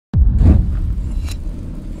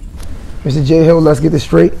Mr. J Hill, let's get this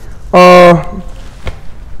straight.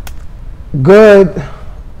 Good.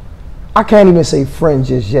 I can't even say friend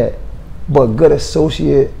just yet, but good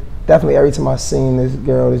associate. Definitely every time I seen this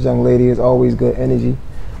girl, this young lady, is always good energy.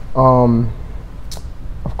 Of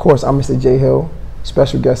course, I'm Mr. J Hill,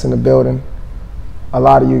 special guest in the building. A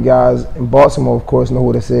lot of you guys in Baltimore, of course, know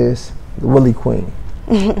who this is. The Wheelie Queen.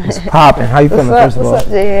 It's popping. How you feeling, first of all? What's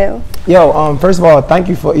up, J Hill? Yo, first of all, thank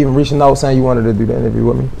you for even reaching out saying you wanted to do the interview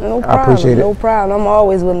with me. No problem. I appreciate it. No problem. I'm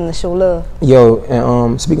always willing to show love. Yo,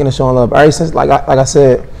 and speaking of showing love, ever since, like I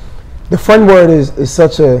said, the friend word is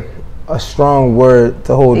such a strong word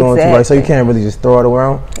to hold on to, right? So you can't really just throw it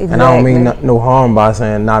around. Exactly. And I don't mean no harm by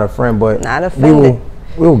saying not a friend, but not a friend.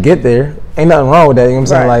 We will get there. Ain't nothing wrong with that. You know what I'm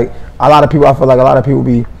saying? Like a lot of people, I feel like a lot of people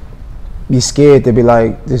be scared to be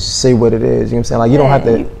like, just say what it is. You know what I'm saying? Like you don't have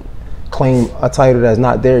to claim a title that's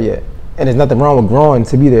not there yet. And there's nothing wrong with growing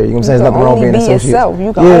to be there. You know what I'm saying? There's nothing wrong with being associated. Yourself.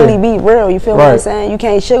 You can only be real. You feel what I'm saying? You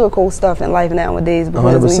can't sugarcoat stuff in life nowadays,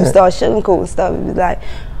 because 100%. When you start sugarcoating stuff, it's like,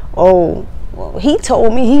 oh, well, he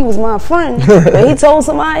told me he was my friend, but he told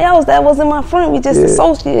somebody else that wasn't my friend. We just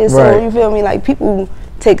associated. So you feel me? Like people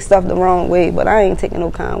take stuff the wrong way, but I ain't taking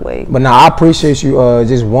no kind of way. But now I appreciate you,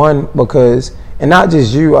 just one, because, and not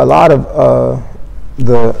just you, a lot of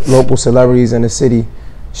the local celebrities in the city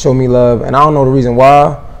show me love, and I don't know the reason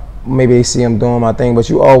why. Maybe they see I'm doing my thing, but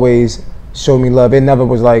you always show me love. It never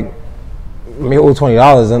was like, me owe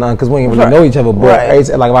 $20 and nothing, because we didn't really know each other. But like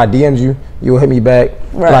if I DM'd you, you'll hit me back.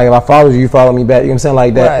 Like if I followed you, you follow me back. You know what I'm saying?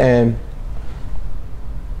 Like that. And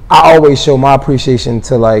I always show my appreciation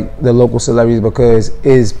to like the local celebrities, because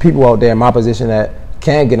it's people out there in my position that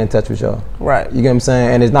can get in touch with y'all. You get what I'm saying?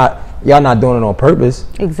 And it's not, y'all not doing it on purpose.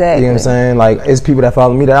 Exactly. You know what I'm saying? Like it's people that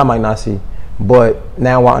follow me that I might not see. But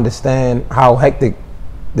now I understand how hectic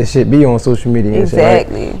this shit be on social media.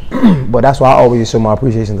 Exactly. Right? But that's why I always show my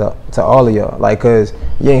appreciation to all of y'all. Like, cause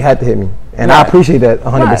you ain't had to hit me, and I appreciate that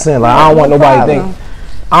 100%. Like I don't want nobody to think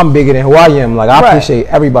I'm bigger than who I am. Like I appreciate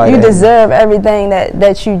everybody. You deserve everything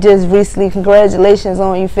that you just recently. Congratulations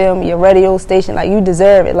on, you feel me, your radio station. Like you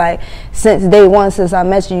deserve it. Like since day one, since I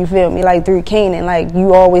met you, you feel me. Like through Canaan, like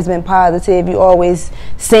you always been positive. You always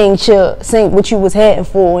sing what you was heading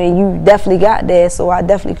for, and you definitely got there. So I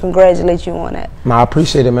definitely congratulate you on that. Man, I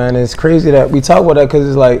appreciate it, man. It's crazy that we talk about that, because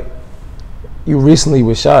it's like you recently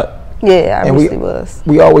was shot. Yeah, I recently was.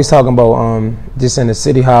 We always talking about just in the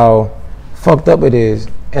city how fucked up it is.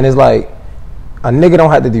 And it's like a nigga don't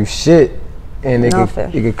have to do shit, and it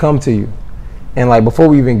could come to you. And like before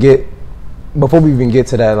we even get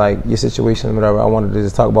to that, like your situation or whatever, I wanted to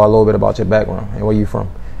just talk about a little bit about your background and where you from,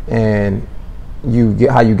 and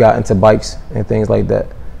how you got into bikes and things like that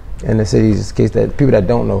in the city, just in case that people that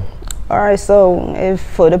don't know. All right, so if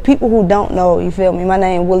for the people who don't know, you feel me, my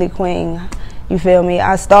name Wheelie Queen. You feel me?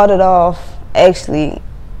 I started off actually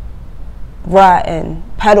riding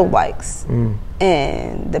pedal bikes.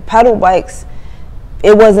 And the pedal bikes,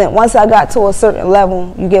 it wasn't, once I got to a certain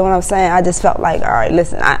level, you get what I'm saying, I just felt like, all right,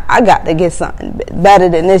 listen, I got to get something better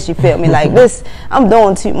than this, you feel me? Like this, I'm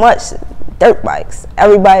doing too much. Dirt bikes.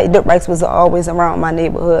 Dirt bikes was always around my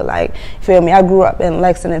neighborhood. Like, you feel me? I grew up in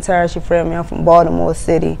Lexington Terrace, you feel me? I'm from Baltimore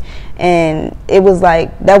City. And it was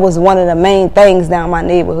like, that was one of the main things down my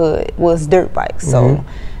neighborhood was dirt bikes. So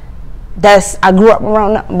I grew up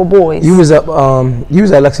around nothing but boys. You was at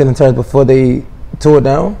Lexington Terrace before they tore it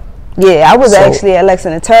down? Yeah, I was actually at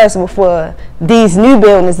Lexington Terrace before these new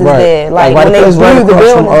buildings is there. Like when they blew the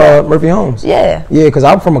buildings from Murphy Homes. Yeah, because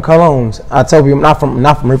I'm from McCullough Homes. I tell people not from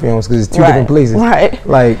Murphy Homes, because it's two different places.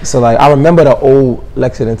 Like I remember the old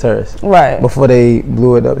Lexington Terrace. Before they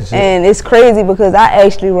blew it up and shit. And it's crazy because I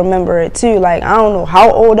actually remember it too. Like I don't know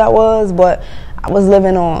how old I was, but I was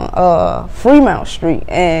living on Fremont Street,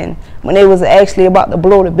 and when they was actually about to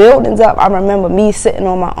blow the buildings up, I remember me sitting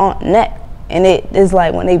on my aunt's neck. And it's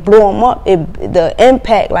like when they blew them up, the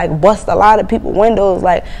impact like bust a lot of people's windows.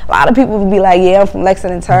 Like a lot of people would be like, "Yeah, I'm from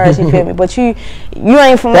Lexington Terrace," you feel me? But you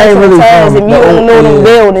ain't from Lexington Terrace, and you don't know them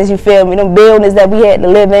buildings, you feel me? Them buildings that we had to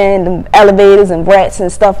live in, them elevators and rats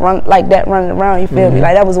and stuff running around, you feel me?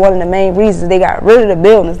 Like that was one of the main reasons they got rid of the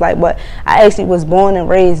buildings. Like, but I actually was born and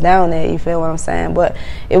raised down there, you feel what I'm saying? But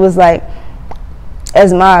it was like,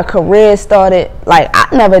 as my career started, like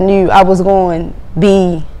I never knew I was going to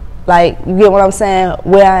be, like, you get what I'm saying,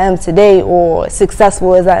 where I am today or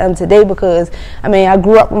successful as I am today, because I mean I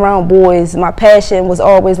grew up around boys. My passion was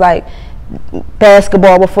always like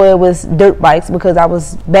basketball before it was dirt bikes, because I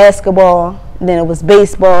was basketball, then it was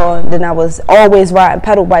baseball, then I was always riding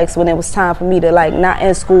pedal bikes when it was time for me to like not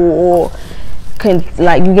in school or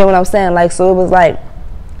like, you get what I'm saying? Like, so it was like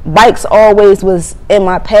bikes always was in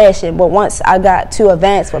my passion, but once I got too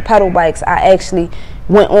advanced for pedal bikes, I actually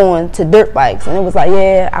went on to dirt bikes. And it was like,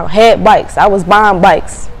 yeah, I had bikes. I was buying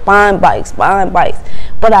bikes,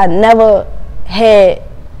 but I never had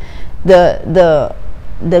the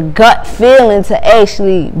gut feeling to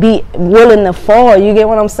actually be willing to fall. You get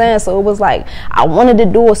what I'm saying? So it was like I wanted to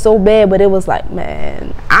do it so bad, but it was like,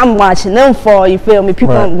 man, I'm watching them fall. You feel me?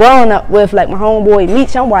 People I'm growing up with, like my homeboy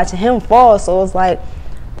Meech, I'm watching him fall. So it was like,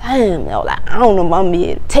 damn, like I don't know if I'm gonna be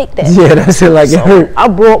able to take that. Yeah, that's it. Like so it hurt. I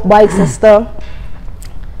brought bikes and stuff.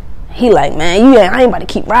 He like, man, I ain't about to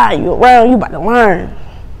keep riding you around. You about to learn.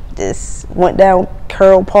 Just went down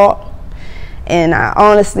Curl Park. And I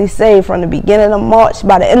honestly say from the beginning of March,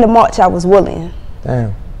 by the end of March, I was willing.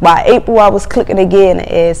 Damn. By April, I was clicking again in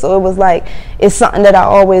the air. So it was like, it's something that I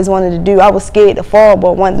always wanted to do. I was scared to fall,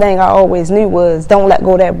 but one thing I always knew was don't let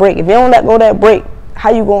go of that brake. If you don't let go of that brake,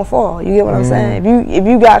 how you gonna fall? You get what I'm saying? If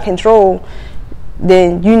you got control,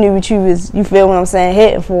 then you knew what you feel what I'm saying,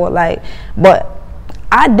 heading for. Like, but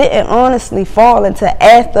I didn't honestly fall until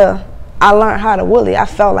after I learned how to wheelie. I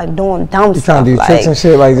felt like doing dumb stuff. Trying to do tricks and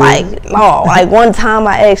shit like this? Like one time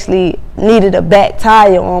I actually needed a back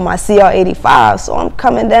tire on my CR85, so I'm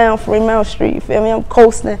coming down Fremont Street, you feel me? I'm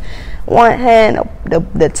coasting. One hand,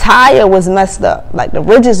 the tire was messed up. Like the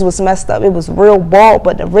ridges was messed up. It was real bald,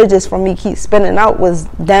 but the ridges from me keep spinning out was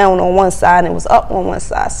down on one side and it was up on one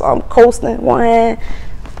side. So I'm coasting one hand,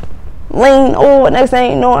 lean over, next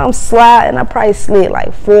thing you know, I'm sliding. I probably slid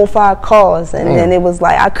like 4 or 5 cars, and then it was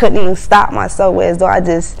like I couldn't even stop myself. As though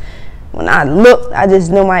when I looked, I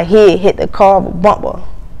just knew my head hit the car bumper.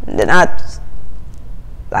 And then I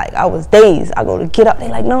was dazed. I go to get up, they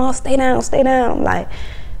like, no, stay down. I'm like,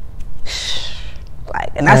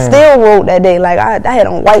 and I still rode that day. Like I had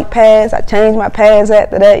on white pants. I changed my pants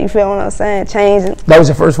after that. You feel what I'm saying? Changing. That was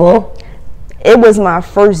your first fall? It was my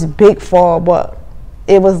first big fall, but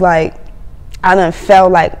it was like I done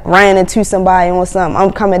felt like ran into somebody on something.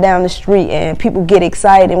 I'm coming down the street and people get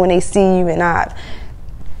excited when they see you, and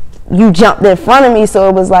you jumped in front of me. So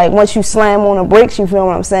it was like once you slam on the brakes, you feel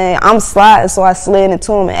what I'm saying? I'm sliding, so I slid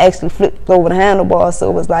into him and actually flipped over the handlebar. So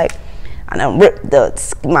it was like I done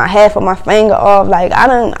ripped my half of my finger off. Like I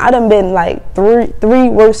done been like three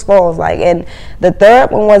worse falls. Like, and the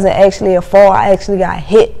third one wasn't actually a fall. I actually got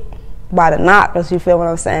hit by the knockers. You feel what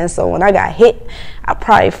I'm saying? So when I got hit, I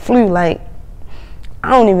probably flew like,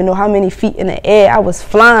 I don't even know how many feet in the air. I was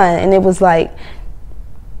flying, and it was like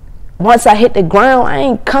once I hit the ground, I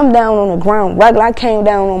ain't come down on the ground regular. I came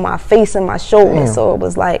down on my face and my shoulder. So it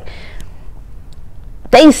was like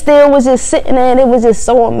they still was just sitting there, and it was just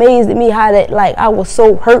so amazed at me how that, like, I was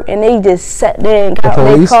so hurt, and they just sat there and got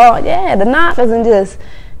their car. Yeah, the knockers, and just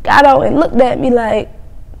got out and looked at me like,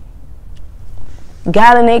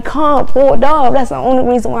 got in their car, pulled off. That's the only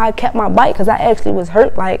reason why I kept my bike, because I actually was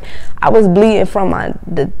hurt. Like I was bleeding from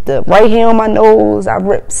the right here on my nose. I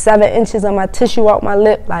ripped 7 inches of my tissue out my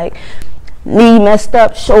lip. Like knee messed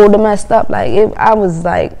up, shoulder messed up. Like I was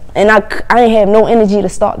like, and I ain't have no energy to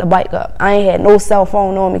start the bike up. I ain't had no cell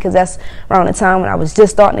phone on me, because that's around the time when I was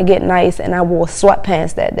just starting to get nice, and I wore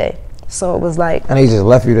sweatpants that day. So it was like, and they just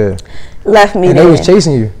left you there. Left me and there. They was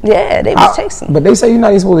chasing you. Yeah, they was chasing. But they say you're not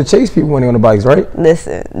even supposed to chase people when they're on the bikes, right?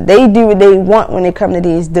 Listen, they do what they want when they come to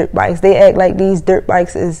these dirt bikes. They act like these dirt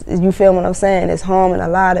bikes is you feel what I'm saying, it's harming a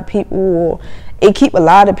lot of people, or it keep a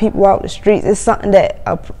lot of people out the streets. It's something that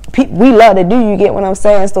we love to do, you get what I'm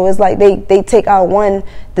saying? So it's like they take out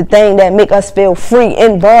the thing that make us feel free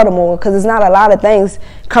in Baltimore, because it's not a lot of things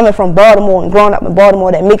coming from Baltimore and growing up in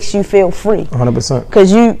Baltimore that makes you feel free. 100%.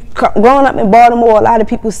 Because growing up in Baltimore, a lot of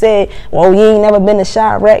people say, well, you ain't never been to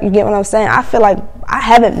Chirac, you get what I'm saying? I feel like I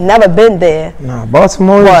haven't never been there. Nah,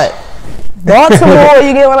 Baltimore. But Baltimore,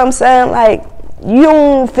 you get what I'm saying? Like, you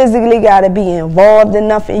don't physically got to be involved in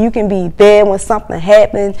nothing. You can be there when something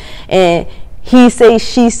happens, and he say,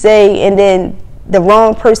 she say, and then the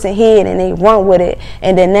wrong person hear it and they run with it,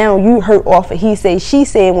 and then now you hurt off of he say, she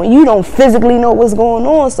say, when you don't physically know what's going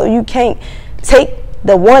on. So you can't take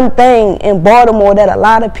the one thing in Baltimore that a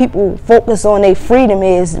lot of people focus on their freedom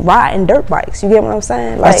is riding dirt bikes. You get what I'm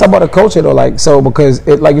saying? Like, let's talk about the culture though. Like, so because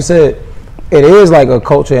it, like you said, it is like a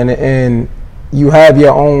culture, and you have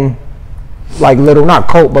your own, like, little, not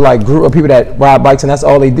cult, but like group of people that ride bikes, and that's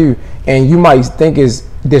all they do. And you might think is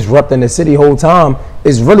disrupting the city whole time.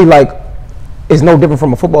 It's really like, it's no different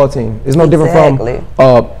from a football team. It's no different from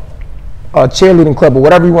a cheerleading club or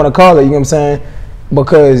whatever you want to call it. You know what I'm saying?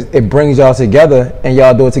 Because it brings y'all together, and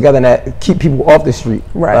y'all do it together, and that keep people off the street.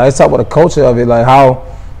 Right. Let's talk about the culture of it. Like, how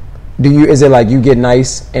is it like you get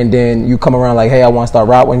nice and then you come around like, hey, I want to start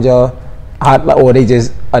riding with y'all, or they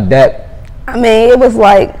just adapt I mean, it was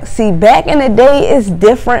like, see, back in the day, it's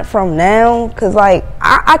different from now, because, like,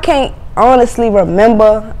 I can't honestly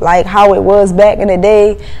remember, like, how it was back in the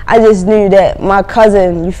day. I just knew that my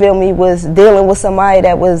cousin, you feel me, was dealing with somebody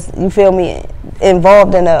that was, you feel me,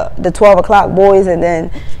 involved in the 12 o'clock boys, and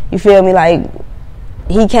then, you feel me, like,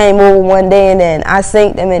 he came over one day, and then I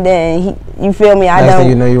synced him, and then he, you feel me, I don't,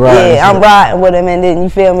 you know you riding, yeah, I'm riding with him, and then, you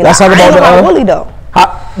feel me, let's like, talk about Wheelie, though.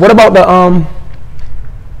 What about the,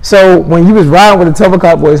 so when you was riding with the 12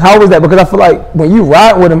 o'clock boys, how was that? Because I feel like when you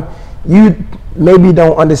ride with them, you maybe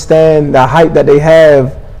don't understand the hype that they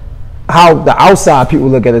have, how the outside people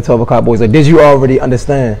look at the 12 o'clock boys. Like, did you already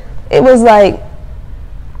understand? It was like,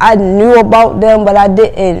 I knew about them, but I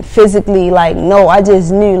didn't physically, like, know. I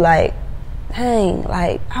just knew, like, dang,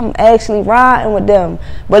 like, I'm actually riding with them.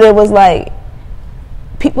 But it was like,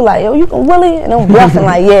 people like, yo, you can Wheelie? And I'm bluffing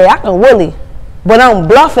like, yeah, I can Wheelie. But I'm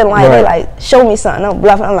bluffing, like, right. They like, show me something. I'm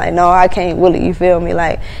bluffing. I'm like, no, I can't Wheelie, you feel me?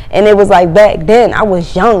 Like, and it was like back then, I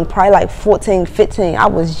was young, probably like 14, 15. I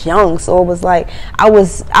was young, so it was like, I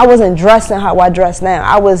wasn't dressing how I dress now.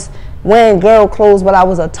 I was wearing girl clothes, but I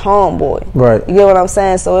was a tomboy. Right. You get what I'm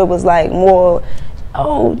saying? So it was like more,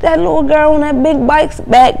 oh, that little girl on that big bike.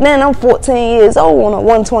 Back then, I'm 14 years old on a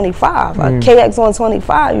 125, a KX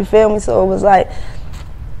 125, you feel me? So it was like,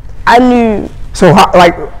 I knew. So,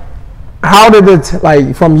 how did it,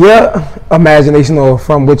 like, from your imagination or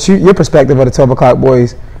from what your perspective of the 12 o'clock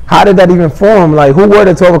boys, how did that even form? Like, who were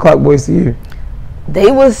the 12 o'clock boys to you?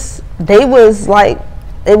 They was like,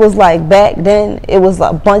 it was like back then, it was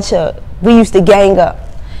a bunch of, we used to gang up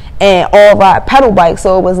and all ride pedal bikes.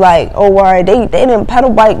 So it was like, oh, all right, they didn't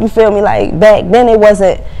pedal bike, you feel me? Like, back then it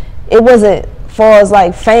wasn't far as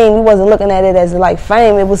like fame, we wasn't looking at it as like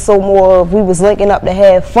fame. It was so more of, we was linking up to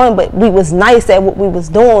have fun, but we was nice at what we was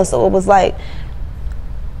doing. So it was like,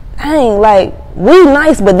 dang, like, we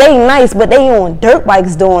nice, but they on dirt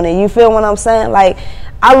bikes doing it. You feel what I'm saying? Like,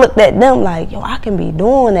 I looked at them like, yo, I can be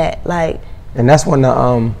doing that. Like, and that's when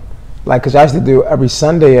the like, cause I used to do every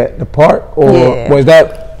Sunday at the park, or was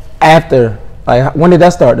that after? Like, when did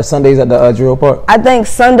that start? The Sundays at the drill park? I think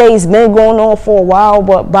Sundays been going on for a while,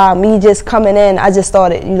 but by me just coming in, I just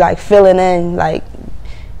started like filling in, like,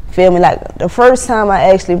 feel me? Like, the first time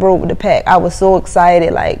I actually rode with the pack, I was so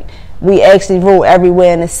excited. Like, we actually rode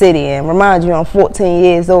everywhere in the city, and remind you, I'm 14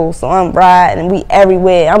 years old, so I'm riding and we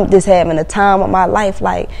everywhere. I'm just having the time of my life.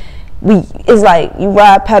 Like, it's like you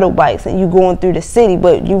ride pedal bikes and you going through the city,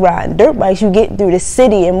 but you riding dirt bikes, you get through the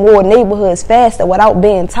city and more neighborhoods faster without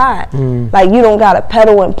being tired. Like, you don't gotta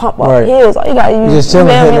pedal and pump up hills. All you gotta use, you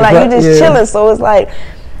feel me? Like, you just chilling. So it's like,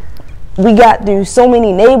 we got through so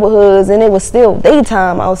many neighborhoods and it was still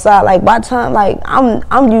daytime outside. Like, by the time, like,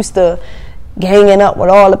 I'm used to ganging up with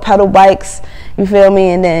all the pedal bikes, you feel me?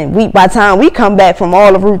 And then by the time we come back from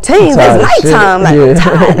all the routines, it's nighttime. Like, I'm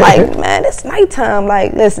tired. Like, man, it's nighttime.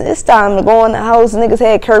 Like, listen, it's time to go in the house. Niggas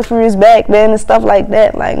had curfews back then and stuff like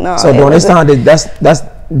that. Like, no. So during this time,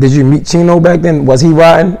 did you meet Chino back then? Was he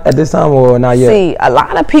riding at this time or not yet? See, a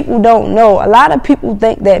lot of people don't know. A lot of people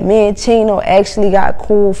think that me and Chino actually got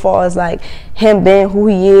cool far as like him being who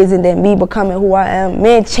he is and then me becoming who I am.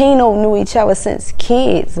 Me and Chino knew each other since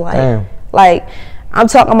kids. Like, damn. Like, I'm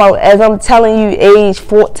talking about, as I'm telling you, age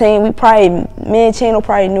 14, me and Chino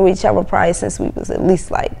probably knew each other probably since we was at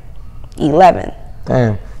least like 11.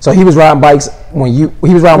 Damn. So he was riding bikes he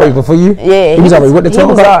was riding bikes before you? Yeah. He was already with the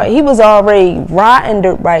 12 o'clock? He was already riding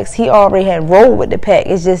dirt bikes. He already had rolled with the pack.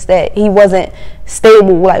 It's just that he wasn't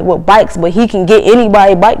stable like with bikes, but he can get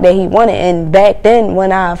anybody bike that he wanted. And back then,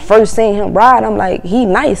 when I first seen him ride, I'm like, he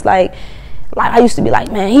nice. Like I used to be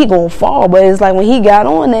like, man, he gonna fall. But it's like when he got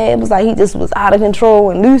on there, it was like he just was out of control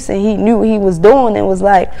and loose, and he knew what he was doing. It was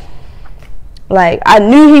like I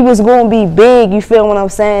knew he was gonna be big, you feel what I'm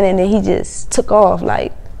saying? And then he just took off.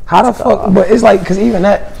 Like, how the fuck? But it's like, because even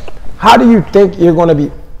that, how do you think you're gonna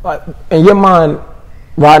be, like, in your mind,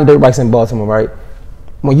 riding dirt bikes in Baltimore, right?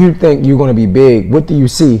 When you think you're gonna be big, what do you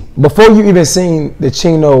see before you even seen the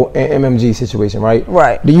Chino and MMG situation, right?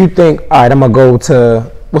 Right. Do you think, all right, I'm gonna go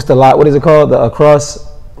to what is it called? The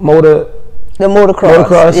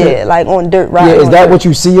motocross, yeah, like on dirt ride. Yeah, is that what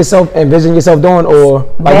you see yourself, envision yourself doing, or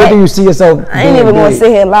like what do you see yourself? I ain't even gonna sit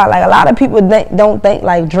here a lot. Like, a lot of people don't think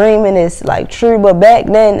like dreaming is like true, but back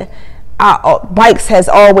then, bikes has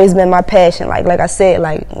always been my passion. Like I said,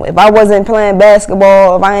 like if I wasn't playing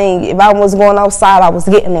basketball, if I was going outside, I was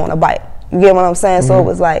getting on a bike. You get what I'm saying? Mm-hmm. So it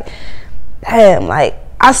was like, damn, like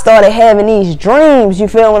I started having these dreams. You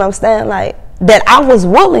feel what I'm saying? Like that I was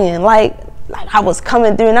willing, like I was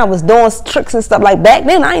coming through and I was doing tricks and stuff. Like back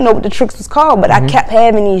then, I didn't know what the tricks was called, but I kept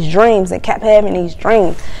having these dreams and kept having these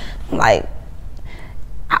dreams. Like,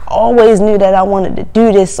 I always knew that I wanted to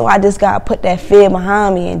do this, so I just got to put that fear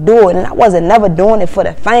behind me and do it. And I wasn't never doing it for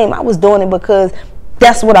the fame. I was doing it because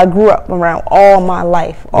that's what I grew up around all my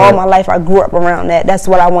life. All my life I grew up around that. That's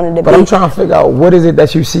what I wanted to be. But I'm trying to figure out, what is it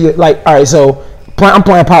that you see it like? All right, so I'm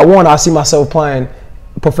playing Pop Warner. I see myself playing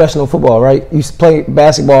professional football, right? You play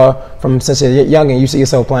basketball from since you're young, and you see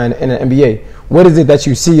yourself playing in the NBA. What is it that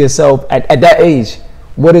you see yourself at that age?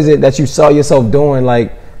 What is it that you saw yourself doing,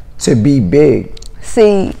 like, to be big?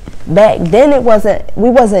 See, back then we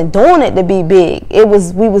wasn't doing it to be big. We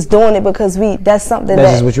was doing it because that's something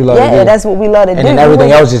that's just what you love to do. Yeah, that's what we love to do. And then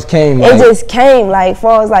everything else just came. It just came, like,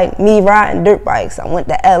 far as like me riding dirt bikes. I went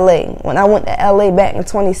to LA. When I went to LA back in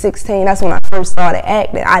 2016, that's when I first started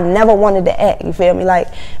acting. I never wanted to act, you feel me? Like,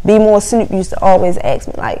 B More Snoop used to always ask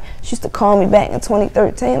me, like, she used to call me back in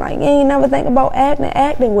 2013, like, you ain't never think about acting?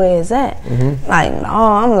 Acting, where is that? Like, no,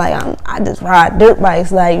 I'm like, I just ride dirt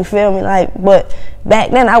bikes, like, you feel me? Like, but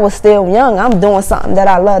back then I was still young. I'm doing something that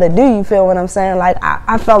I love to do, you feel what I'm saying? Like,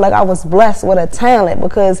 I felt like I was blessed with a talent,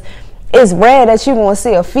 because it's rare that you're going to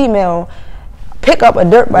see a female pick up a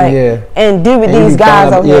dirt bike and do what these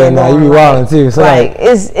guys out here doing. You be wilding too. So like,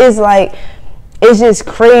 it's like, it's just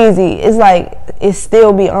crazy. It's like, it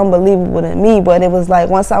still be unbelievable to me, but it was like,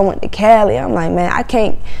 once I went to Cali, I'm like, man, I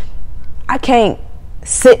can't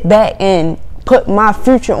sit back and put my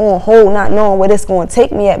future on hold, not knowing where it's going to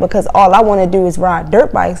take me at, because all I want to do is ride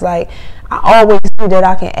dirt bikes. Like, I always knew that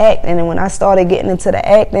I can act, and then when I started getting into the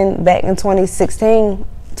acting back in 2016,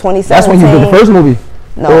 2017. That's when you did the first movie?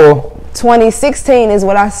 No. 2016 is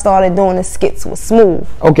when I started doing the skits with Smooth.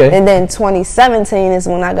 Okay. And then 2017 is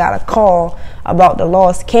when I got a call about the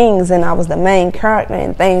Lost Kings, and I was the main character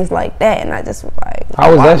and things like that, and I just was like,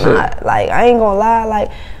 how was that shit? Like, I ain't gonna lie,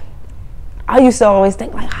 like, I used to always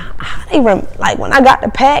think, like, how they like, when I got the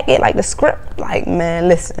packet, like the script, like, man,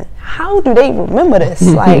 listen, how do they remember this?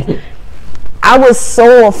 Like, I was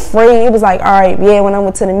so afraid. It was like, all right, yeah, when I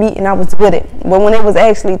went to the meeting, I was with it. But when it was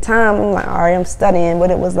actually time, I'm like, all right, I'm studying.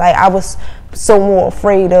 But it was like, I was so more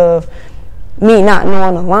afraid of me not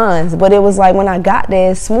knowing the lines. But it was like, when I got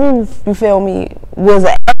there, Smooth, you feel me, was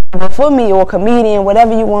an actor before me, or a comedian,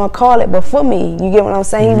 whatever you want to call it, before me. You get what I'm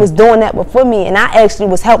saying? He was doing that before me, and I actually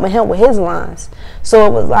was helping him with his lines. So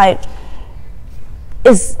it was like,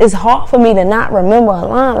 it's hard for me to not remember a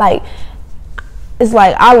line. Like, it's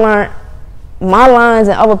like I learned my lines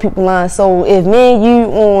and other people's lines. So if me and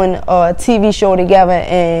you on a TV show together,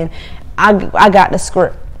 and I got the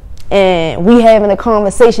script, and we having a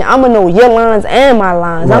conversation, I'm gonna know your lines and my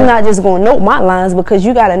lines. Right. I'm not just gonna know my lines, because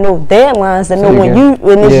you gotta know their lines to know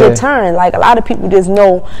when it's your turn. Like, a lot of people just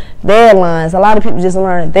know their lines. A lot of people just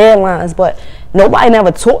learn their lines, but nobody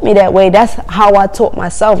never taught me that way. That's how I taught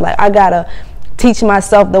myself. Like, I gotta teach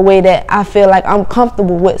myself the way that I feel like I'm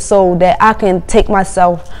comfortable with, so that I can take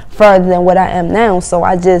myself further than what I am now. So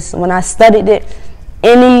I just, when I studied it,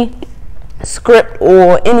 any script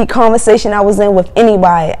or any conversation I was in with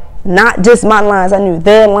anybody, not just my lines, I knew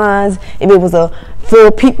their lines. If it was a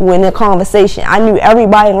full people in the conversation, I knew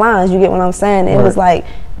everybody's lines. You get what I'm saying? It was like,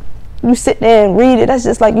 you sit there and read it. That's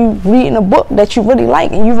just like you reading a book that you really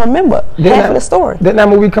like, and you remember half of the story. Didn't that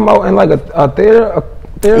movie come out in like a theater?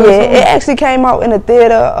 Yeah, it actually came out in a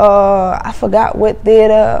theater. I forgot what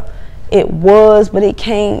theater it was, but it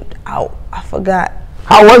came out. I forgot.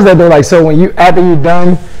 How was that though? Like, so when you, after you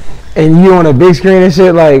done and you on a big screen and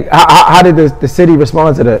shit, like, how did the city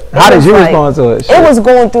respond to that? How did you respond to it? Shit. It was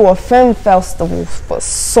going through a film festival for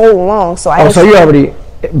so long, so I. Oh, so you already.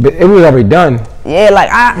 It was already done. Yeah,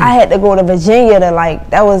 like I had to go to Virginia to,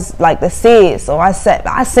 like, that was like the SID. So I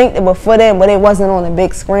synced it before then, but it wasn't on the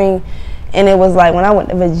big screen. And it was like, when I went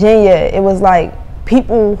to Virginia, it was like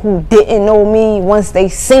people who didn't know me, once they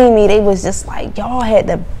seen me, they was just like, y'all had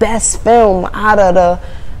the best film out of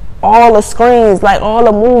all the screens, like all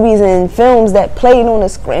the movies and films that played on the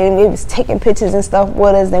screen. It was taking pictures and stuff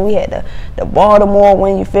with us. Then we had the Baltimore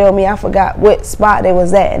one, you feel me? I forgot what spot it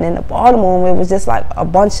was at. And then the Baltimore one, it was just like a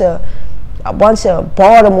bunch of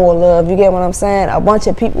Baltimore love, you get what I'm saying? A bunch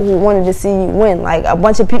of people who wanted to see you win. Like, a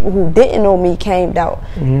bunch of people who didn't know me came out.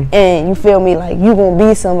 And you feel me? Like, you gonna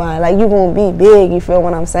be somebody. Like, you gonna be big, you feel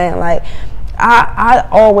what I'm saying? Like, I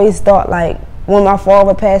always thought, like, when my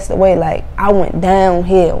father passed away, like, I went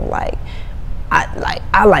downhill. Like,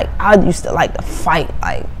 I used to like to fight.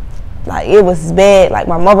 Like it was bad. Like,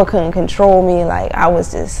 my mother couldn't control me. Like, I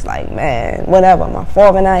was just like, man, whatever. My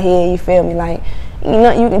father not here, you feel me? Like, you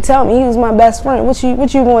know, you can tell me he was my best friend. What you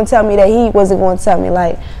going to tell me that he wasn't going to tell me?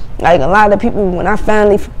 Like a lot of people, when I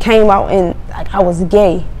finally came out and, like, I was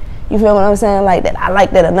gay, you feel what I'm saying? Like, that I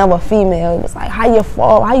liked that another female. It was like, how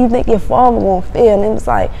you think your father gonna feel? And it was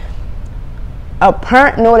like, a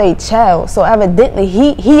parent know their child, so evidently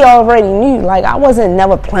he already knew. Like, I wasn't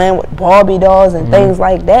never playing with Barbie dolls and things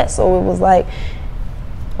like that, so it was like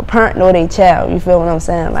a parent know their child. You feel what I'm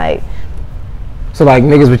saying? Like, so like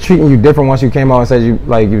niggas were treating you different once you came out and said you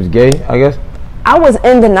was gay, I guess. I was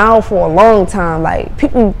in denial for a long time. Like,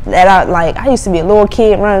 people that I used to be a little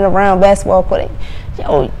kid running around basketball court.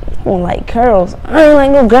 Yo, you don't like girls. I ain't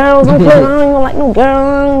like no girls. Don't play. I ain't gonna like no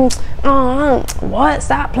girls. What?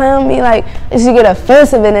 Stop playing with me. Like, it used to get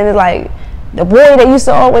offensive, and then it's like, the boy that used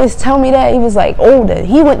to always tell me that, he was like older.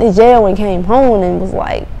 He went to jail and came home and was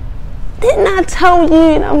like, didn't I tell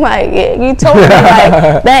you? And I'm like, yeah, you told me.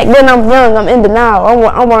 Like, back then I'm young. I'm in denial.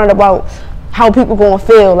 I'm worried about how people gonna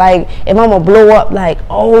feel. Like, if I'm gonna blow up, like,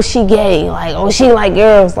 oh, she gay, like, oh, she like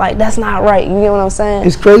girls, like, that's not right. You get what I'm saying?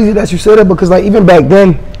 It's crazy that you said that, because like even back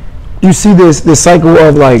then, you see this cycle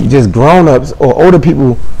of like just grown-ups or older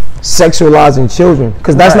people sexualizing children,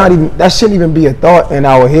 because that's not even, that shouldn't even be a thought in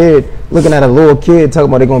our head, looking at a little kid talking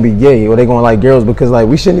about they're gonna be gay or they're gonna like girls, because like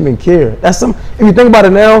we shouldn't even care. That's some, if you think about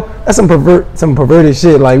it now, that's some perverted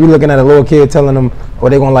shit. Like, we looking at a little kid telling them,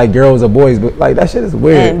 or they gonna like girls or boys, but like that shit is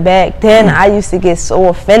weird. And back then I used to get so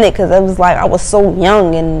offended, because it was like I was so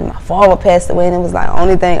young and my father passed away, and it was like the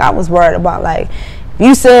only thing I was worried about. Like, if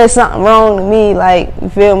you said something wrong to me, like, you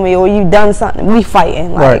feel me, or you done something, we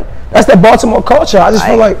fighting. Like, right. That's the Baltimore culture. I just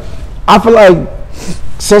feel like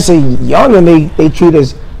since a youngin' they treat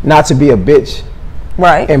us not to be a bitch,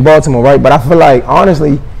 right, in Baltimore, right? But I feel like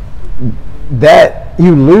honestly that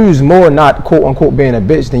you lose more not quote unquote being a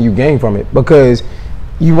bitch than you gain from it, because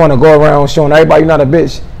you want to go around showing everybody you're not a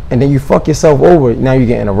bitch, and then you fuck yourself over. Now you're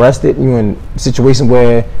getting arrested, you in a situation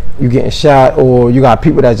where you getting shot, or you got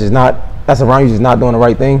people that's around you just not doing the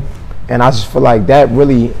right thing. And I just feel like that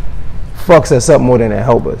really fucks us up more than it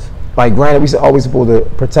helps us. Like, granted, we always supposed to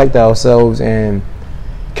protect ourselves and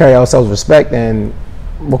carry ourselves respect and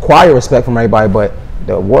require respect from everybody, but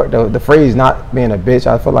the phrase not being a bitch,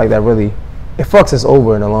 I feel like that really, it fucks us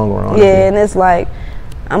over in the long run. Honestly. Yeah, and it's like,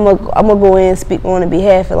 I'm gonna go in and speak on the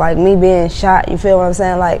behalf of like me being shot. You feel what I'm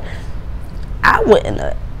saying? Like, I wouldn't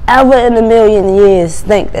have ever in a million years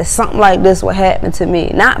think that something like this would happen to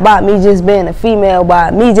me. Not by me just being a female,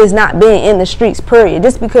 by me just not being in the streets, period.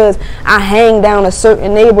 Just because I hang down a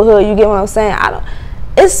certain neighborhood, you get what I'm saying?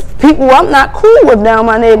 It's people I'm not cool with down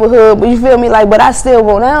my neighborhood, but you feel me? Like, but I still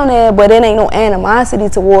go down there, but it ain't no animosity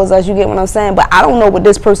towards us, you get what I'm saying? But I don't know what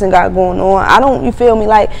this person got going on. You feel me?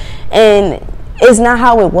 Like, and it's not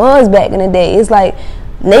how it was back in the day. It's like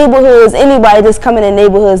neighborhoods, anybody just coming in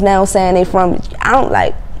neighborhoods now saying they from, I don't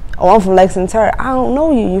like, oh, I'm from Lexington, I don't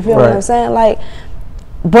know you, you feel what I'm saying? Like,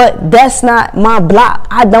 but that's not my block.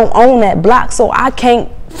 I don't own that block, so I can't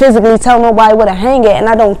physically tell nobody where to hang at, and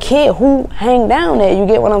I don't care who hang down there, you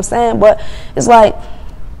get what I'm saying? But it's like,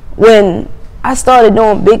 when I started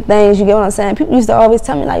doing big things, you get what I'm saying, people used to always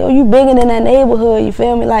tell me like, oh, you bigger than that neighborhood, you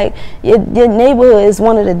feel me? Like, your neighborhood is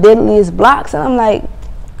one of the deadliest blocks. And I'm like,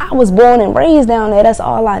 I was born and raised down there, that's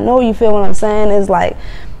all I know, you feel what I'm saying? It's like,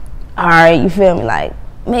 all right, you feel me? Like,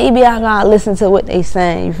 maybe I gotta listen to what they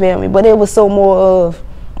saying, you feel me? But it was so more of,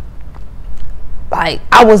 like,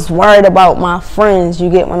 I was worried about my friends, you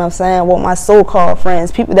get what I'm saying? Well, my so-called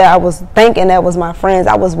friends, people that I was thinking that was my friends,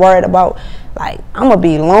 I was worried about, like, I'm gonna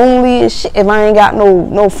be lonely as shit if I ain't got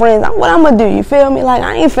no friends. What I'm gonna do, you feel me? Like,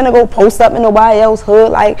 I ain't finna go post up in nobody else's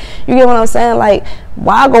hood, like, you get what I'm saying? Like,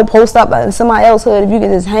 why go post up in somebody else's hood if you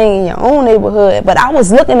can just hang in your own neighborhood? But I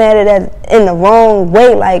was looking at it in the wrong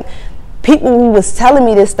way. Like, people who was telling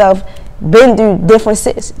me this stuff been through different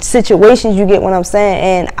situations, you get what I'm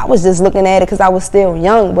saying? And I was just looking at it because I was still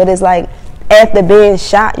young. But it's like, after being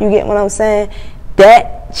shot, you get what I'm saying?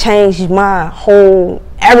 That changed my whole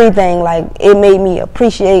everything. Like, it made me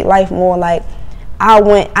appreciate life more. Like,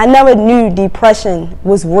 I never knew depression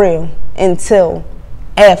was real until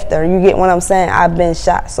after, you get what I'm saying? I've been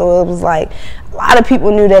shot. So it was like, a lot of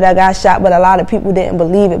people knew that I got shot, but a lot of people didn't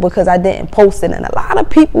believe it because I didn't post it. And a lot of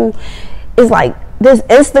people, it's like, this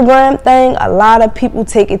Instagram thing, a lot of people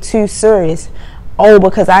take it too serious. Oh,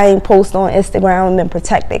 because I ain't post on Instagram, I'm in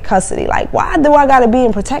protected custody. Like, why do I gotta be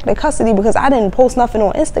in protected custody because I didn't post nothing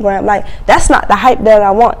on Instagram? Like, that's not the hype that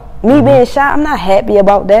I want. Me being shot, I'm not happy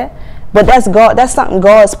about that. But that's God, that's something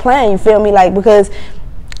God's plan, you feel me? Like, because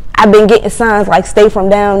I've been getting signs like, stay from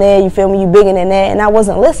down there, you feel me, you bigger than that, and I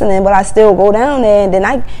wasn't listening, but I still go down there, and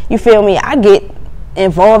then you feel me, I get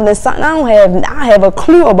involved in something I have a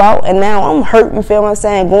clue about, and now I'm hurt, you feel what I'm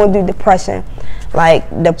saying, going through depression. Like,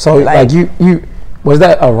 you was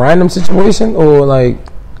that a random situation, or like?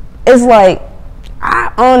 It's like,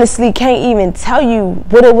 I honestly can't even tell you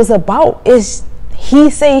what it was about. It's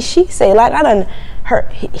he say, she say. Like, I done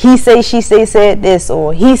he say, she say, said this,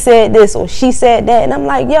 or he said this, or she said that, and I'm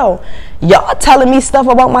like, yo, y'all telling me stuff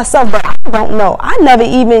about myself, but I don't know. I never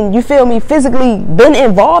even, you feel me, physically been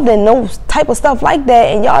involved in no type of stuff like that,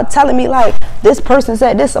 and y'all telling me like this person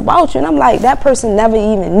said this about you, and I'm like, that person never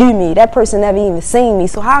even knew me, that person never even seen me,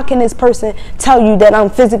 so how can this person tell you that I'm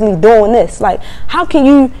physically doing this? Like, how can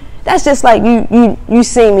you? That's just like you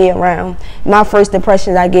see me around. My first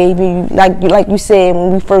impressions I gave you, like you said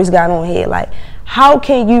when we first got on here, like, how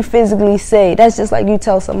can you physically say, that's just like you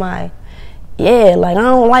tell somebody, yeah, like, I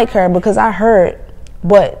don't like her because I heard,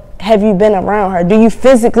 but have you been around her? Do you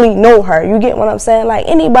physically know her? You get what I'm saying? Like,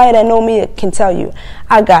 anybody that know me can tell you,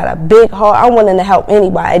 I got a big heart. I'm willing to help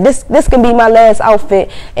anybody. This can be my last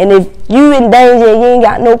outfit, and if you in danger and you ain't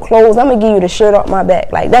got no clothes, I'm gonna give you the shirt off my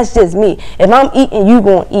back. Like, that's just me. If I'm eating, you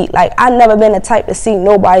gonna eat. Like, I never been the type to see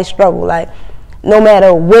nobody struggle. Like, no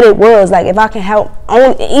matter what it was, like, if I can help,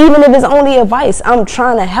 even if it's only advice, I'm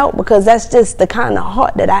trying to help, because that's just the kind of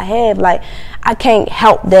heart that I have. Like, I can't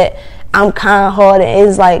help that I'm kind-hearted.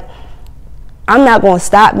 It's like, I'm not going to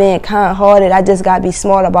stop being kind-hearted. I just got to be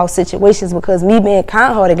smart about situations, because me being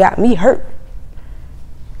kind-hearted got me hurt.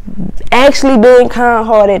 Actually being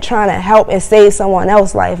kind-hearted, trying to help and save someone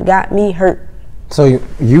else's life got me hurt. So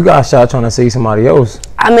you got shot trying to save somebody else?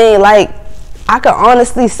 I mean, like, I can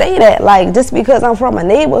honestly say that, like, just because I'm from a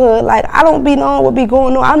neighborhood, like, I don't be knowing what be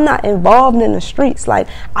going on. I'm not involved in the streets. Like,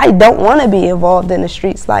 I don't want to be involved in the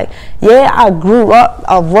streets. Like, yeah, I grew up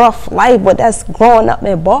a rough life, but that's growing up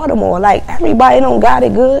in Baltimore. Like, everybody don't got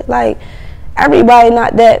it good. Like, everybody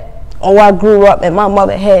not that, oh, I grew up and my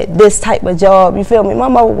mother had this type of job. You feel me? My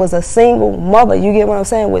mother was a single mother, you get what I'm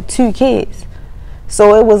saying, with 2 kids.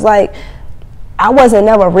 So it was like, I wasn't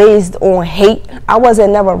never raised on hate. I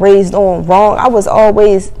wasn't never raised on wrong. I was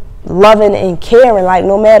always loving and caring, like,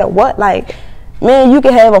 no matter what. Like, man, you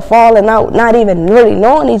can have a falling out, not even really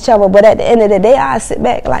knowing each other, but at the end of the day, I sit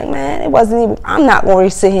back like, man, it wasn't even, I'm not going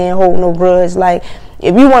to sit here and hold no grudge. Like,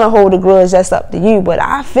 if you want to hold a grudge, that's up to you, but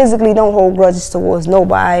I physically don't hold grudges towards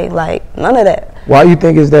nobody, like, none of that. Why you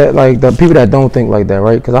think is that, like, the people that don't think like that,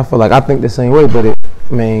 right? Because I feel like I think the same way, but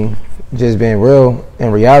just being real,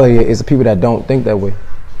 in reality, it's the people that don't think that way.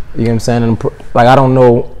 You know what I'm saying? And, like, I don't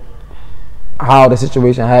know how the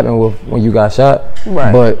situation happened with when you got shot,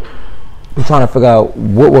 right, but I'm trying to figure out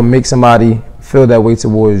what would make somebody feel that way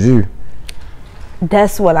towards you.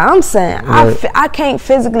 That's what I'm saying. Right. I can't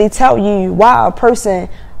physically tell you why a person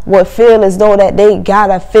would feel as though that they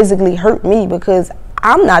gotta physically hurt me, because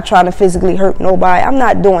I'm not trying to physically hurt nobody. I'm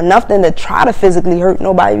not doing nothing to try to physically hurt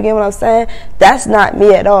nobody. You get what I'm saying? That's not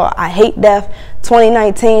me at all. I hate death.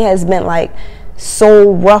 2019 has been like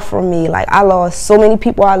so rough for me. Like, I lost so many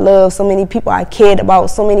people I love, so many people I cared about,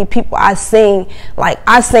 so many people I seen. Like,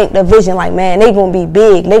 I seen the vision, like, man, they gonna be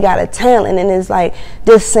big, they got a talent, and it's like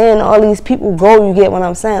just seeing all these people go, you get what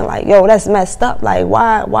I'm saying? Like, yo, that's messed up. Like,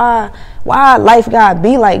 why life gotta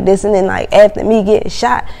be like this? And then, like, after me getting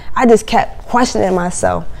shot, I just kept questioning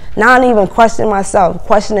myself. Not even questioning myself,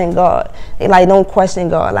 questioning God. They like, don't question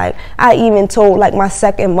God. Like, I even told, like, my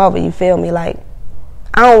second mother, you feel me, like,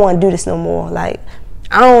 I don't want to do this no more. Like,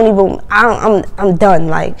 I'm done.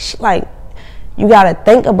 Like, you got to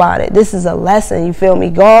think about it. This is a lesson, you feel me?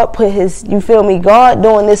 God God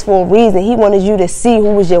doing this for a reason. He wanted you to see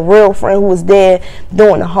who was your real friend, who was there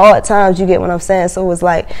during the hard times, you get what I'm saying? So it was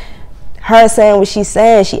like, her saying what she's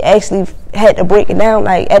saying, she actually had to break it down.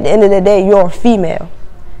 Like, at the end of the day, you're a female.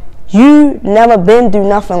 You never been through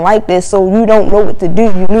nothing like this, so you don't know what to do.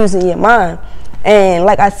 You losing your mind. And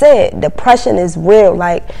like I said, depression is real.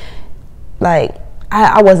 Like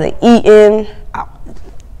I wasn't eating,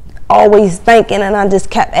 always thinking, and I just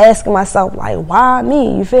kept asking myself, like, why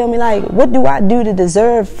me? You feel me? Like, what do I do to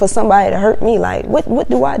deserve for somebody to hurt me? Like, what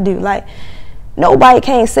do I do? Like, nobody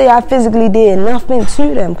can't say I physically did nothing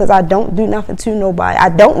to them, because I don't do nothing to nobody. I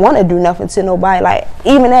don't want to do nothing to nobody. Like,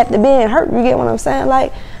 even after being hurt, you get what I'm saying?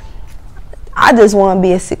 Like, I just want to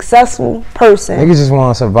be a successful person. Niggas just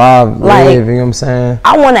want to survive, like, live, you know what I'm saying?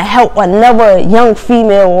 I want to help another young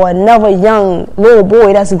female or another young little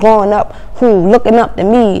boy that's growing up who looking up to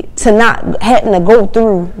me to not having to go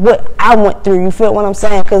through what I went through. You feel what I'm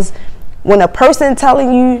saying? Because when a person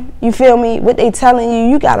telling you, you feel me, what they telling you,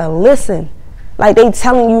 you got to listen. Like, they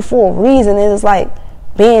telling you for a reason. And it's like,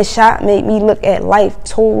 being shot made me look at life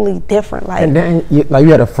totally different. Like, and then, you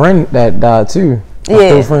had a friend that died too.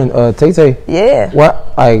 Yeah. Friend, Tay-Tay. Yeah.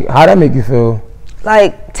 What? Like, how that make you feel?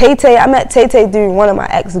 Like, Tay-Tay, I met Tay-Tay through one of my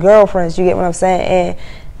ex-girlfriends, you get what I'm saying? And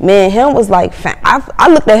me and him was like, I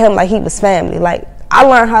looked at him like he was family. Like, I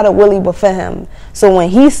learned how to Wheelie before him. So when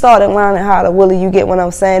he started learning how to Wheelie, you get what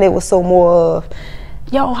I'm saying? It was so more of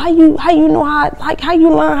yo, how you know how you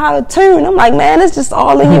learn how to tune? I'm like, man, it's just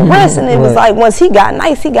all in your wrist. And it was like, once he got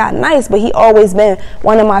nice, but he always been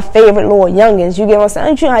one of my favorite little youngins. You get what I'm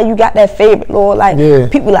saying? You know how you got that favorite little, like,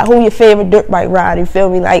 people like, who your favorite dirt bike rider? You feel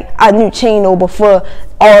me? Like, I knew Chino before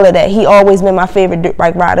all of that. He always been my favorite dirt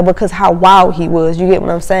bike rider because how wild he was. You get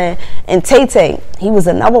what I'm saying? And Tay, he was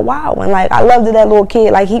another wild one. Like, I loved that little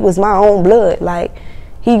kid like he was my own blood. Like,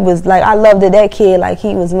 he was like, I loved that kid like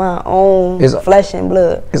he was my own flesh and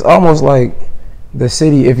blood. It's almost like the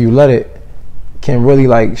city, if you let it, can really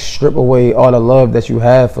like strip away all the love that you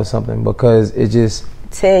have for something, because it just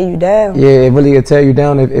tear you down. Yeah, it really will tear you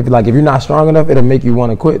down. If you're not strong enough, it'll make you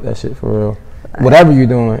want to quit that shit for real. Whatever you're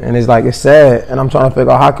doing. And it's like, it's sad. And I'm trying to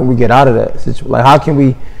figure out, how can we get out of that situation? Like, how can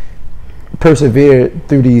we persevere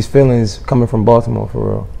through these feelings coming from Baltimore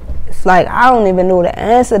for real? It's like, I don't even know the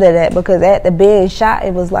answer to that, because after being shot,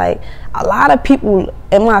 it was like a lot of people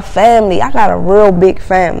in my family, I got a real big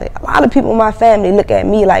family. A lot of people in my family look at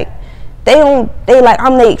me like they like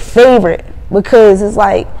I'm their favorite, because it's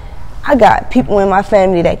like I got people in my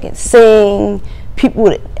family that can sing, people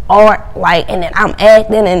that aren't like, and then I'm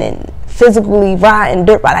acting and then physically riding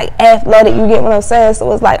dirt bike, like athletic, you get what I'm saying? So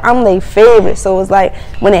it's like I'm their favorite. So it's like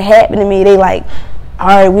when it happened to me, they like, all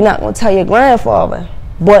right, we're not gonna tell your grandfather.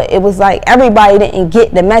 But it was like everybody didn't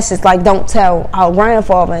get the message, like, don't tell our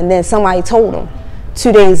grandfather. And then somebody told him.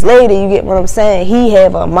 2 days later, you get what I'm saying, he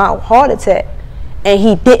had a mild heart attack, and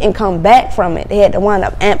he didn't come back from it. They had to wind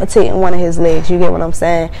up amputating one of his legs. You get what I'm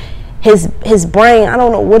saying? His brain, I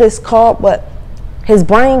don't know what it's called, but his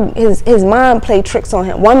brain, his mind play tricks on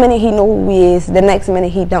him. 1 minute he know who he is, the next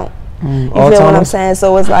minute he don't. You feel what I'm saying?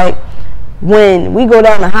 So it's like when we go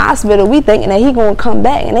down to the hospital, we thinking that he gonna come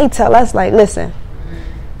back, and they tell us like, listen,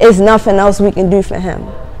 it's nothing else we can do for him.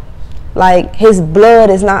 Like, his blood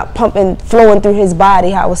is not flowing through his body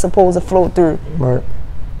how it's supposed to flow through. Right.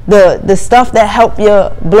 The stuff that help your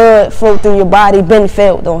blood flow through your body been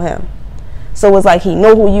failed on him. So it's like he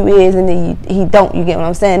know who you is, and then he don't. You get what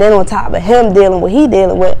I'm saying? Then on top of him dealing what he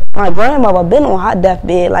dealing with, my grandmother been on her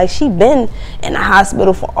deathbed. Like, she been in the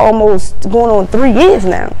hospital for almost going on 3 years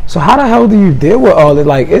now. So how the hell do you deal with all this?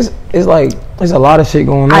 Like, it's like there's a lot of shit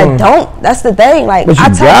going on. I don't. That's the thing. Like, I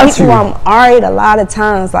tell people I'm alright a lot of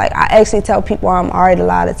times. Like, I actually tell people I'm alright a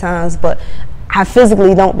lot of times, but I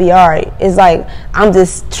physically don't be alright. It's like I'm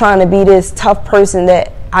just trying to be this tough person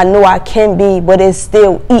that I know I can be, but it's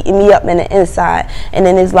still eating me up in the inside. And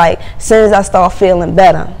then it's like, as soon as I start feeling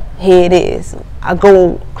better, here it is. I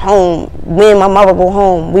go home, me and my mother go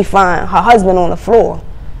home, we find her husband on the floor.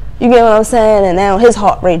 You get what I'm saying? And now his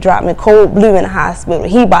heart rate dropping, cold blue in the hospital.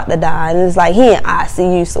 He about to die. And it's like, he in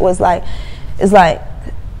ICU. So it's like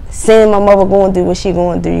seeing my mother going through what she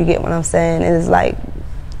going through, you get what I'm saying? And it's like,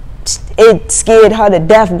 it scared her to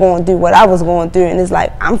death going through what I was going through. And it's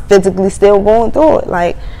like, I'm physically still going through it.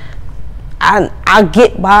 Like, I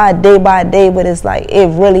get by day, but it's like, it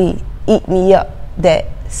really eat me up that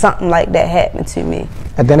something like that happened to me.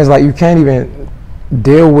 And then it's like, you can't even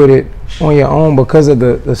deal with it on your own because of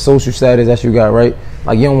the social status that you got, right?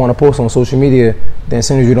 Like, you don't want to post on social media, then as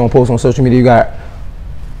soon as you don't post on social media, you got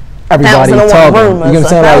everybody talking. You know what I'm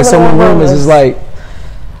saying? Like, so many rumors. It's like,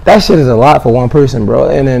 that shit is a lot for one person, bro.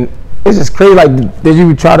 And then it's just crazy. Like, did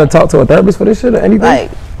you try to talk to a therapist for this shit or anything?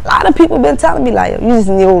 Like, a lot of people been telling me, like, you just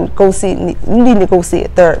need to go see a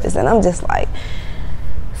therapist. And I'm just like,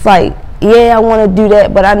 it's like, yeah, I want to do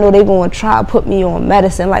that, but I know they're going to try to put me on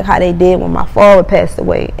medicine like how they did when my father passed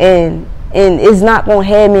away. And it's not going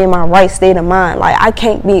to have me in my right state of mind. Like, I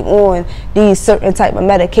can't be on these certain type of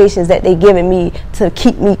medications that they giving me to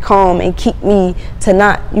keep me calm and keep me to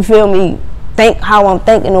not, you feel me, think how I'm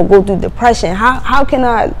thinking or go through depression. How can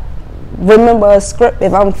I remember a script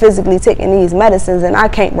if I'm physically taking these medicines and I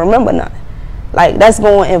can't remember nothing? Like, that's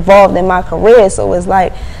going involved in my career. So it's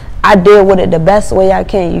like, I deal with it the best way I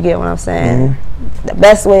can. You get what I'm saying? Mm-hmm. The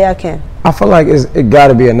best way I can. I feel like it got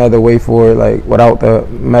to be another way for it, like, without the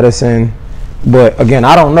medicine. But again,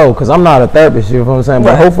 I don't know, because I'm not a therapist, you know what I'm saying?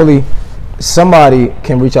 Right. But hopefully somebody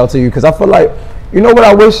can reach out to you, because I feel like, you know what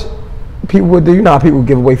I wish people would do? You know how people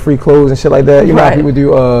give away free clothes and shit like that? You know how people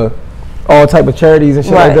do all type of charities and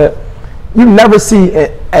shit like that? You never see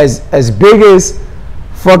it as big as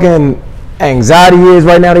fucking anxiety is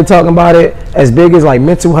right now, they talking about it, as big as like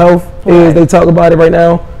mental health is, they talk about it right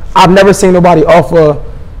now. I've never seen nobody offer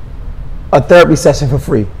a therapy session for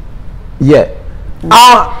free yet.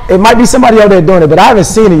 It might be somebody out there doing it, but I haven't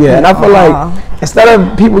seen it yet. And I feel like instead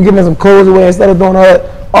of people giving some clothes away, instead of doing all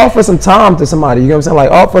that, offer some time to somebody. You know what I'm saying?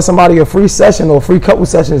 Like, offer somebody a free session or a free couple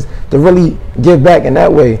sessions to really give back in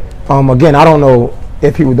that way. Again, I don't know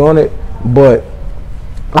if people doing it, but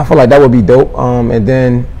I feel like that would be dope. And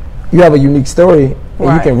then you have a unique story,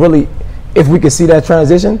 and you can really, if we could see that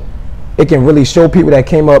transition, it can really show people that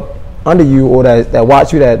came up under you or that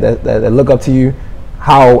watch you, that look up to you,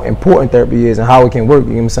 how important therapy is and how it can work. You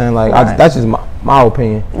know what I'm saying? Like that's just my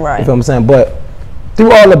opinion. Right. You feel what I'm saying? But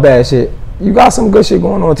through all the bad shit, you got some good shit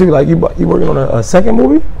going on too. Like you working on a second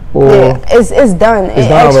movie? Or yeah, it's done. It's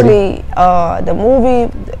done actually already. The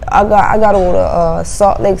movie I got over to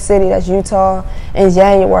Salt Lake City, that's Utah, in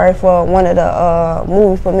January for one of the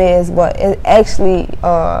movie premieres. But it actually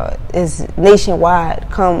is nationwide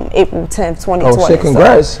come April 10th, 2020. Oh shit!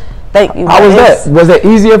 Congrats. So, thank you. How was that? Was that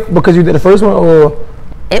easier because you did the first one, or?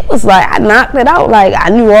 It was like I knocked it out. Like I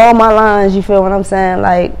knew all my lines. You feel what I'm saying?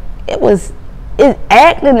 Like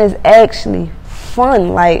acting is actually fun.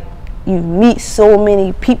 Like you meet so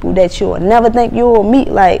many people that you'll never think you'll meet.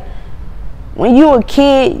 Like when you were a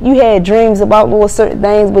kid, you had dreams about little certain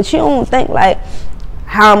things, but you don't think like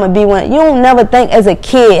how I'm gonna be when you don't never think as a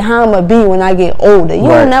kid how I'm gonna be when I get older. You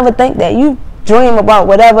don't never think that. You dream about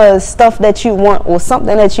whatever stuff that you want or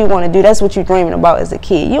something that you want to do. That's what you're dreaming about as a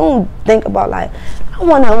kid. You don't think about like I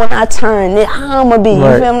wonder when I turn it how I'm gonna be.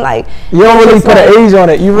 You feel me? Like you don't really put an age on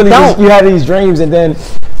it. You really just, you have these dreams, and then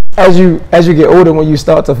as you get older, when you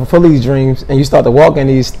start to fulfill these dreams and you start to walk in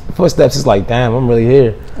these footsteps, it's like, damn, I'm really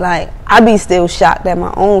here. Like I be still shocked at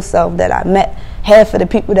my own self that I met half of the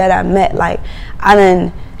people that I met. Like I done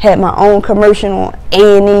had my own commercial on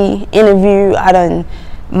A&E interview. I done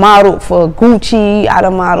modeled for Gucci. I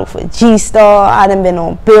done modeled for G-Star. I done been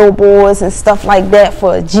on billboards and stuff like that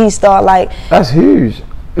for G-Star. Like that's huge.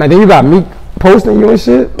 Like then you got Meek posting you and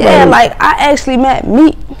shit. Yeah, like I actually met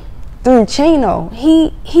Meek through Chino.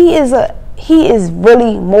 He is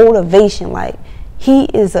really motivation. Like he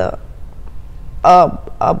is a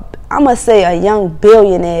I must say a young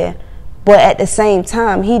billionaire, but at the same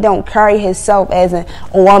time he don't carry himself as an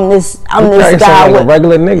I'm this guy like with a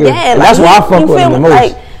regular nigga. Yeah, like that's why I fuck with him the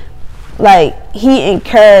most. Like he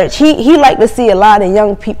encouraged. He like to see a lot of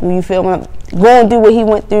young people. You feel me? Going through what he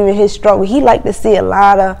went through in his struggle. He like to see a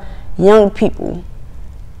lot of young people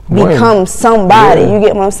become somebody. You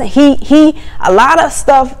get what I'm saying? He a lot of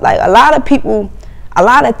stuff, like a lot of people, a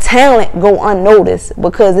lot of talent go unnoticed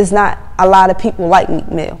because it's not a lot of people like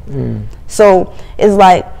Meek Mill. So it's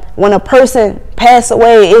like when a person pass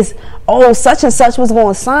away, it's such and such was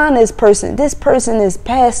going to sign this person. This person is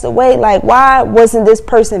passed away. Like why wasn't this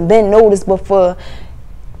person been noticed before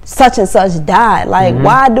such and such died? Like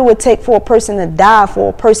why do it take for a person to die for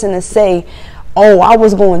a person to say, oh, I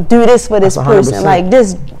was going to do this for this person? Like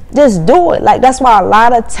just do it. Like that's why a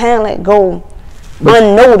lot of talent go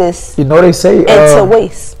unnoticed. You know, they say into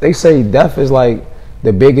waste. They say death is like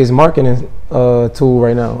the biggest marketing tool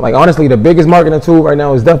right now. Like honestly, the biggest marketing tool right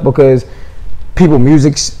now is death because people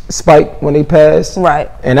music spike when they pass. Right.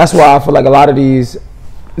 And that's why I feel like a lot of these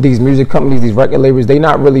music companies, these record labels, they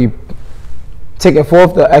not really taking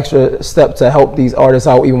forth the extra step to help these artists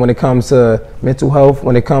out, even when it comes to mental health,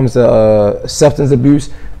 when it comes to substance abuse,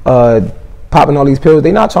 popping all these pills.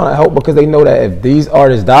 They not trying to help because they know that if these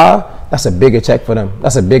artists die, that's a bigger check for them.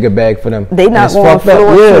 That's a bigger bag for them. They not going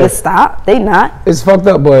to stop. They not. It's fucked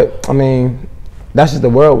up, but I mean, that's just the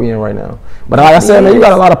world we in right now. But like I said, man, you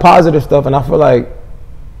got a lot of positive stuff, and I feel like,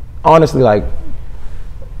 honestly, like,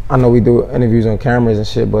 I know we do interviews on cameras and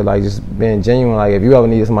shit, but like just being genuine, like if you ever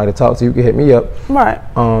need somebody to talk to, you can hit me up. Right.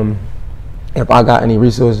 If I got any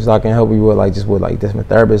resources I can help you with, like just with like different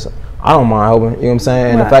therapists, I don't mind helping. You know what I'm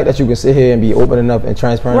saying? And the fact that you can sit here and be open enough and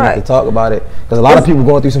transparent enough to talk about it, because a lot of people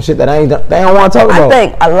going through some shit that they don't want to talk about. I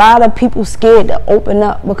think a lot of people scared to open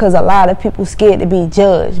up because a lot of people scared to be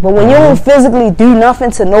judged. But when you don't physically do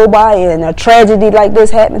nothing to nobody and a tragedy like this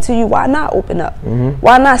happened to you, why not open up?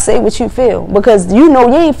 Why not say what you feel? Because you know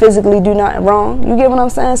you ain't physically do nothing wrong. You get what I'm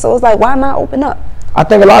saying? So it's like, why not open up? I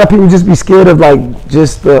think a lot of people just be scared of like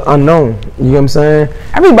just the unknown. You know what I'm saying?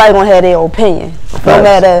 Everybody gonna have their opinion, no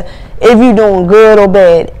matter if you doing good or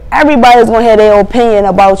bad. Everybody's gonna have their opinion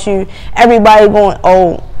about you. Everybody going,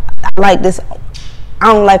 oh, I like this.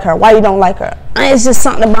 I don't like her. Why you don't like her? It's just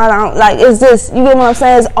something about I don't like. It's just, you get what I'm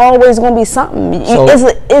saying? It's always gonna be something. So,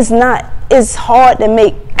 it's hard to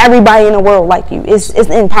make everybody in the world like you. It's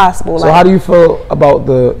impossible. So how do you feel about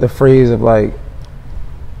the phrase of like,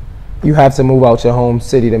 you have to move out your home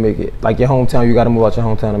city to make it? Like your hometown, you got to move out your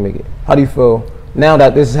hometown to make it. How do you feel now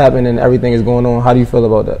that this is happening and everything is going on? How do you feel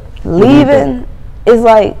about that? Leaving is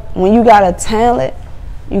like when you got a talent,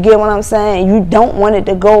 you get what I'm saying? You don't want it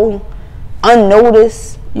to go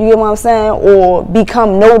unnoticed, you get what I'm saying? Or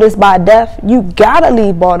become noticed by death. You got to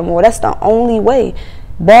leave Baltimore. That's the only way.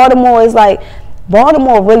 Baltimore is like,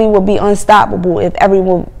 Baltimore really would be unstoppable if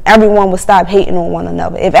everyone would stop hating on one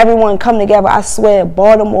another. If everyone come together, I swear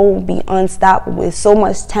Baltimore would be unstoppable. It's so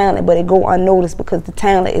much talent, but it go unnoticed because the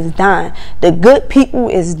talent is dying. The good people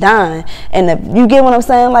is dying, and you get what I'm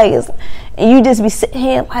saying? Like, and you just be sitting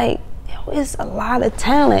here like, it's a lot of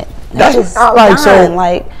talent. That's like, so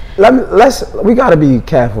like, we gotta be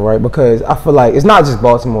careful, right? Because I feel like it's not just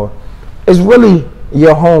Baltimore; it's really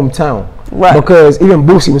your hometown. Right. Because even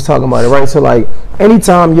Boosie was talking about it, right? So like,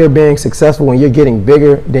 anytime you're being successful and you're getting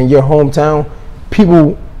bigger than your hometown,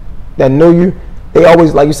 people that know you, they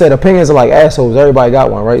always, like you said, opinions are like assholes. Everybody got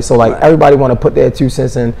one, right? So like, everybody want to put their 2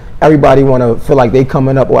 cents in. Everybody want to feel like they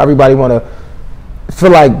coming up, or everybody want to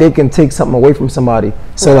feel like they can take something away from somebody.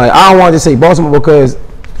 So like, I don't want to just say Baltimore because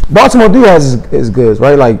Baltimore do has its goods,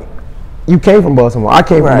 right? Like, you came from Baltimore. I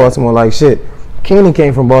came from Baltimore. Like, shit. Keenan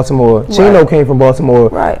came from Baltimore. Chino came from Baltimore.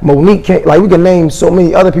 Monique came. Like, we can name so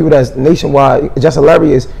many other people that's nationwide, just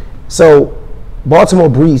hilarious. So Baltimore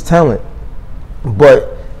breeds talent,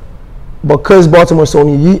 but because Baltimore is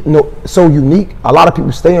so unique, a lot of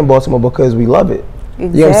people stay in Baltimore because we love it. Exactly. You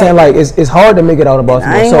know what I'm saying? Like, it's hard to make it out of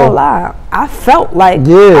Baltimore. I ain't gonna lie. I felt like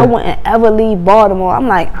I wouldn't ever leave Baltimore. I'm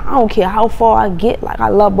like, I don't care how far I get. Like, I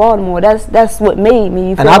love Baltimore. That's what made me.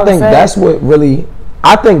 You feel and I think that's what really.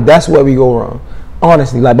 I think that's where we go wrong.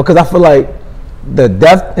 Honestly, like, because I feel like the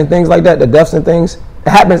death and things like that, the deaths and things, it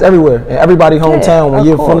happens everywhere. In everybody's hometown, when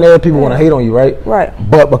you're from there, people want to hate on you, right? Right.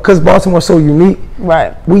 But because Baltimore's so unique,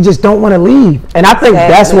 we just don't want to leave. And I think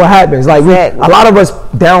that's what happens. Like, a lot of us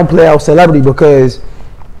downplay our celebrity because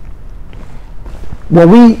when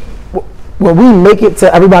we make it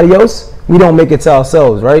to everybody else, we don't make it to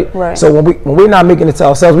ourselves, right? So when we're not making it to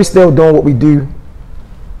ourselves, we still doing what we do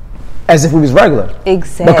as if we was regular.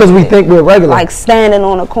 Exactly. Because we think we're regular. Like standing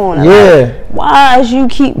on a corner. Yeah. Like, why is you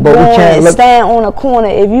keep going and stand on a corner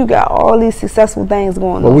if you got all these successful things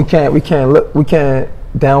going on? But we can't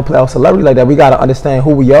downplay our celebrity like that. We gotta understand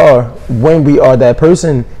who we are when we are that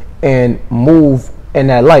person and move in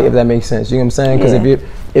that light, if that makes sense. You know what I'm saying? Because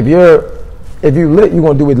if you lit, you're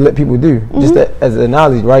gonna do what lit people do. Just as an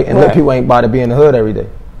analogy, right? And lit people ain't about to be in the hood every day.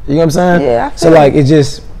 You know what I'm saying? Yeah. So like, it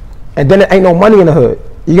just, and then there ain't no money in the hood.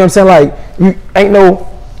 You know what I'm saying? Like, you ain't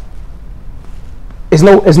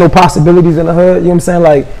it's no possibilities in the hood. You know what I'm saying?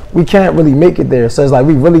 Like, we can't really make it there. So it's like,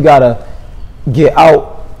 we really gotta get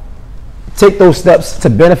out, take those steps to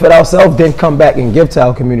benefit ourselves, then come back and give to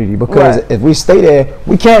our community. Because if we stay there,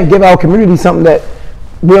 we can't give our community something that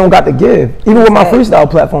we don't got to give. Even with my freestyle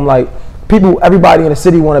platform, like, everybody in the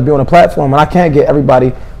city want to be on a platform, and I can't get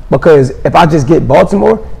everybody, because if I just get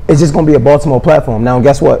Baltimore, it's just gonna be a Baltimore platform. Now,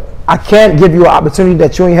 guess what? I can't give you an opportunity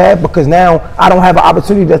that you ain't have, because now I don't have an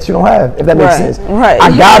opportunity that you don't have, if that makes sense.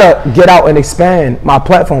 I gotta get out and expand my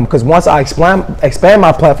platform, because once I expand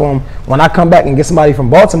my platform, when I come back and get somebody from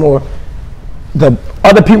Baltimore, the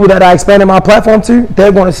other people that I expanded my platform to,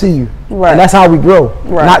 they're gonna see you. And that's how we grow.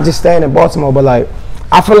 Not just staying in Baltimore, but like,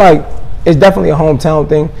 I feel like it's definitely a hometown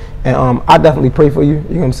thing, and I definitely pray for you. You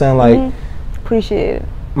know what I'm saying? Like, appreciate it.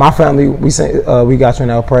 My family, we got you in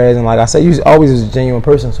our prayers, and like I said, you always is a genuine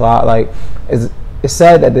person. So I like, it's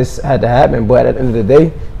sad that this had to happen, but at the end of the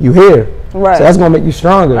day, you here. So that's gonna make you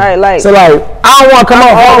stronger. So like, I don't want to come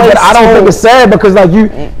off wrong, but I don't think it's sad, because like you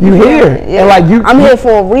here, and like I'm here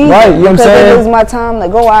for a reason. Right, you know what I'm saying? It was my time to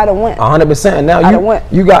go out and win. 100%. And now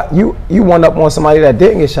you won up on somebody that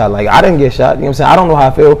didn't get shot. Like, I didn't get shot. You know what I'm saying? I don't know how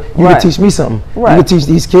I feel. You can teach me something. You can teach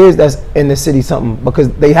these kids that's in the city something,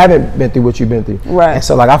 because they haven't been through what you've been through. And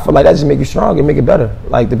so like, I feel like that just make you stronger and make it better.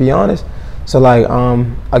 Like, to be honest. So like,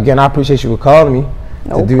 again, I appreciate you for calling me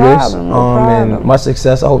to do this. And much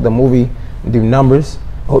success. I hope the movie do numbers.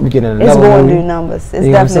 I hope we get in another movie. It's going to do numbers. It's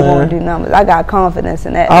definitely going to do numbers. I got confidence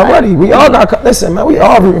in that. Already. We all got, listen, man, we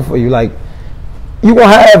all rooting for you. Like, you going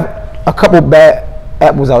to have a couple bad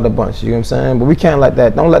apples out the bunch. You know what I'm saying? But we can't let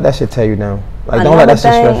that, don't let that shit tear you down. Like, don't let that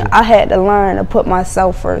shit stress you. I had to learn to put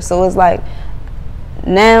myself first. So it's like,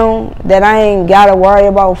 now that I ain't gotta worry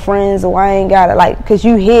about friends, or I ain't gotta, like, because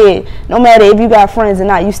you hear, no matter if you got friends or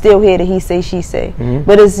not, you still hear the he say, she say.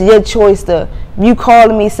 But it's your choice to, you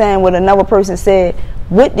calling me saying what another person said,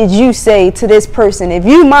 what did you say to this person? If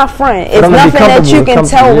you my friend, it's nothing that you can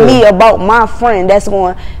tell me about my friend that's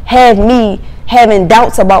going to have me having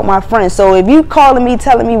doubts about my friend. So if you calling me,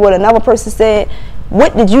 telling me what another person said,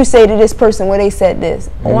 what did you say to this person when they said this?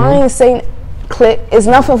 Oh, I ain't saying, click. It's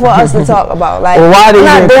nothing for us to talk about. Like, well, why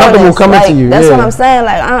are they comfortable coming to you? That's what I'm saying.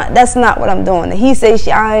 Like, that's not what I'm doing. He say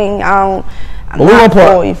she. I don't. We're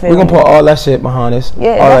gonna put all that shit behind us. All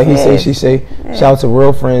that he say, she say. Shout out to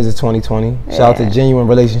real friends of 2020. Shout out to genuine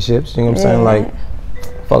relationships. You know what I'm saying? Like,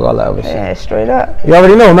 Fuck all that other shit. Yeah, straight up. You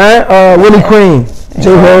already know, man. Wheelie Queen,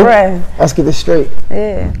 J-Ho. Right. Let's get this straight.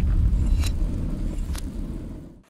 Yeah.